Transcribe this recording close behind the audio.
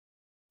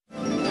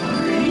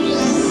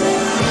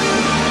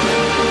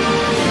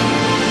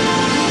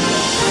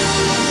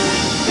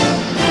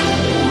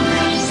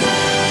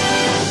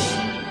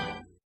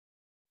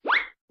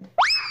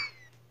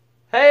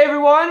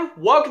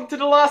to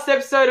the last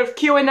episode of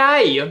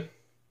Q&A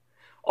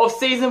of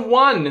Season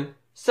 1.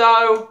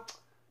 So,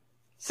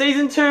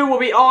 Season 2 will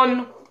be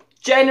on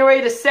January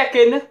the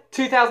 2nd,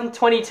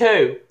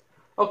 2022.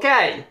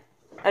 Okay.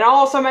 And I'll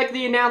also make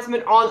the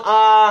announcement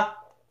on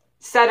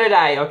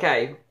Saturday,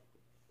 okay.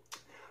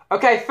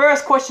 Okay,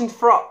 first question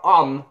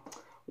from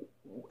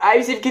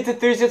ABC for Kids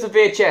Enthusiasts of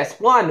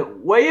VHS.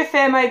 1. Were your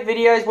fan-made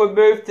videos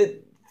removed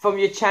from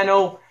your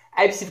channel,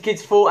 ABC for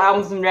Kids full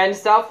albums and random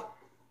stuff?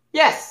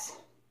 Yes.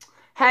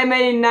 How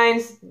many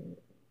names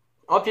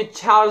of your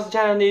child's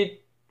channel in the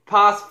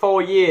past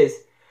 4 years?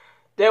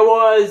 There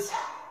was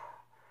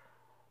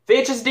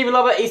VHS DVD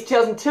Lover East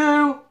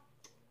 2002,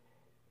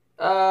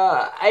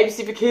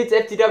 ABC for Kids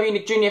FTW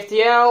Nick Jr.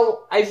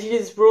 FTL, ABC for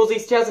Kids Rules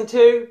East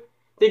 2002,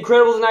 The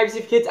Incredibles and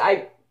ABC for Kids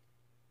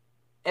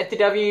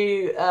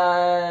FTW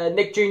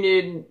Nick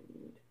Jr.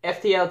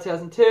 FTL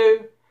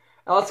 2002,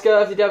 Let's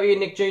Go FTW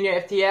Nick Jr.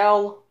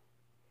 FTL,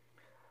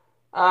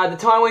 The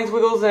Tiny Wings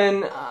Wiggles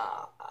and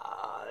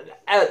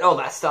all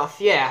that stuff,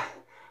 yeah.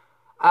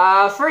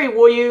 3.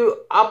 Will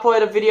you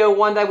upload a video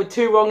one day with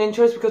 2 wrong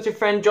intros because your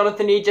friend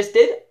Jonathan E just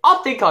did? I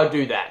think I'll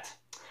do that.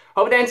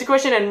 Hope to answer your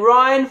question. And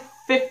Ryan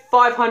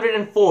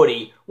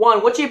 540.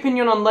 1. What's your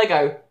opinion on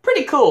Lego?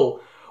 Pretty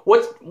cool. 2.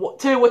 What's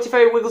your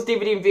favourite Wiggles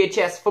DVD and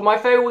VHS? For my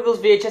favourite Wiggles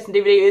VHS and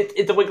DVD,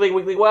 it's the Wiggly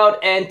Wiggly World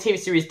and TV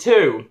Series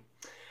 2.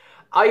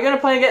 Are you going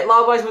to plan to get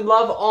Love Lies with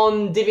Love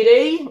on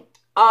DVD?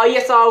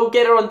 Yes, I'll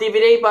get it on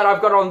DVD, but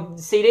I've got it on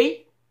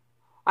CD.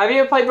 Have you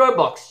ever played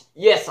Roblox?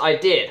 Yes, I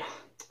did.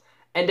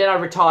 And then I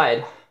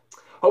retired.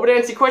 Hope to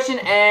answer your question.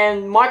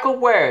 And Michael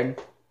Warren.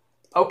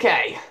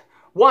 Okay.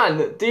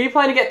 1. Do you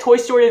plan to get Toy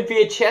Story on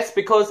VHS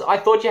because I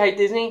thought you hate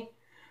Disney?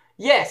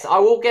 Yes, I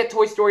will get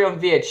Toy Story on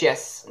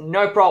VHS.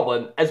 No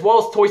problem. As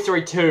well as Toy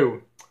Story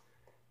 2.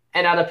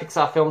 And other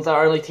Pixar films that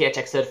are only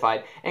THX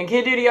certified. And can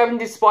you do the opening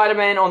to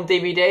Spider-Man on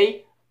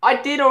DVD?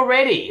 I did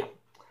already.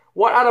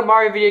 What other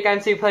Mario video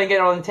games do you plan to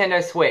get on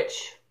Nintendo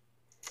Switch?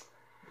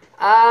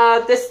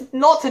 There's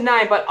not to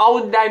name, but I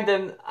will name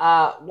them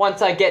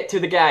once I get to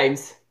the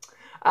games.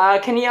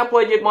 Can you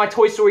upload my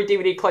Toy Story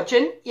DVD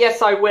collection?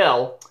 Yes, I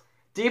will.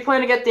 Do you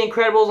plan to get The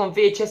Incredibles on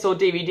VHS or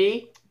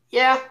DVD?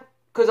 Yeah,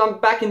 because I'm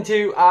back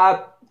into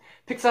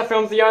Pixar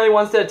films. The only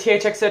ones that are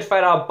THX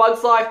certified are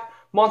Bugs Life,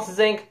 Monsters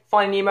Inc.,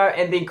 Finding Nemo,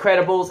 and The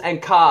Incredibles,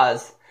 and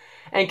Cars.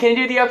 And can you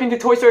do the opening to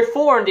Toy Story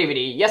 4 on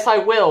DVD? Yes, I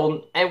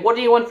will. And what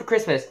do you want for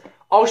Christmas?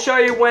 I'll show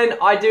you when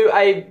I do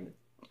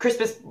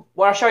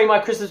when I show you my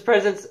Christmas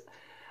presents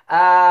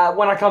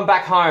when I come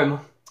back home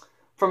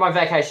from my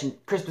vacation,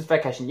 Christmas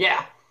vacation,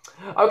 yeah.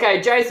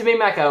 Okay, Jason B.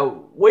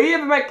 Mako, will you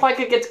ever make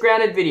Plankett Gets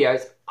Grounded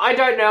videos? I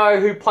don't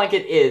know who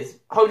Plankett is.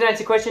 Hope to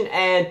answer your question.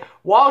 And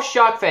Wild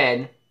Shark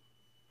Fan.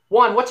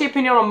 1. What's your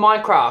opinion on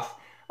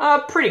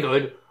Minecraft? Pretty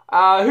good.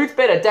 Who's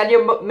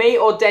better, me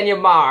or Daniel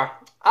Marr?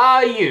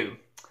 You.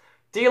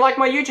 Do you like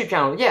my YouTube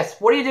channel? Yes.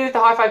 What do you do if the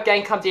High Five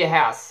gang come to your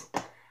house?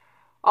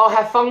 I'll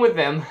have fun with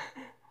them.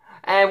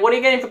 And what are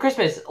you getting for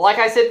Christmas? Like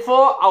I said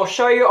before, I'll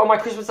show you on my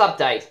Christmas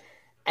update.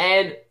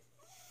 And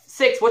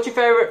 6. What's your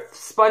favourite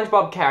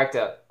SpongeBob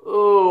character?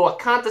 Ooh, I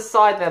can't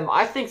decide them.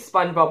 I think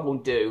SpongeBob will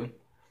do.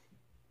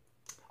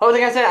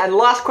 Like I said, and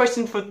last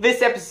question for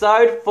this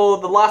episode, for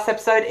the last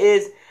episode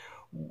is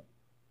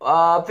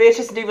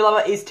VHS and DVD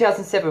Lover is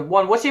 2007.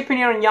 1. What's your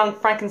opinion on Young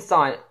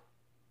Frankenstein?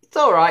 It's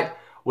alright.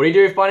 What do you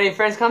do if Bonnie and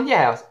friends come to your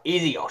house?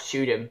 Easy, I'll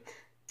shoot him.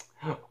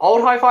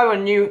 Old High Five or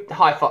new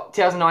High Five?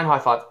 2009 High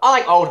Five. I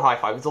like old High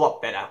Five, it's a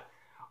lot better.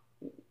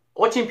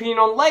 What's your opinion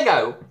on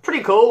Lego?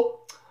 Pretty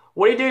cool.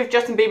 What do you do if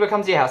Justin Bieber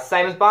comes to your house?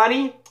 Same as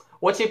Barney.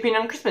 What's your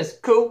opinion on Christmas?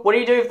 Cool. What do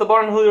you do if the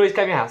Bon and Julio's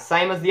come to your house?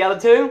 Same as the other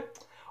 2.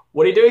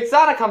 What do you do if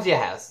Zana comes to your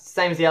house?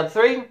 Same as the other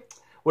 3.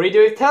 What do you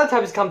do if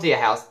Teletubbies come to your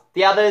house?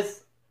 The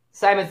others,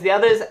 same as the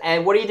others.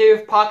 And what do you do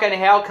if Parker and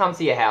Hal come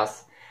to your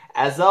house?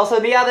 As also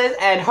the others.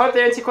 And hope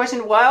that answers your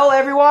question. Well,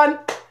 everyone,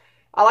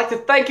 I'd like to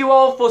thank you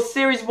all for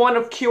Series 1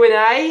 of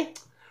Q&A.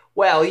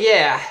 Well,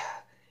 yeah,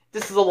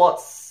 this is a lot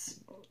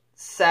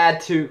sad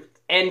to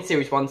end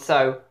Series 1,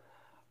 so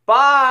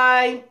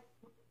bye!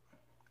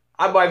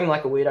 I'm waving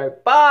like a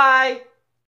weirdo. Bye!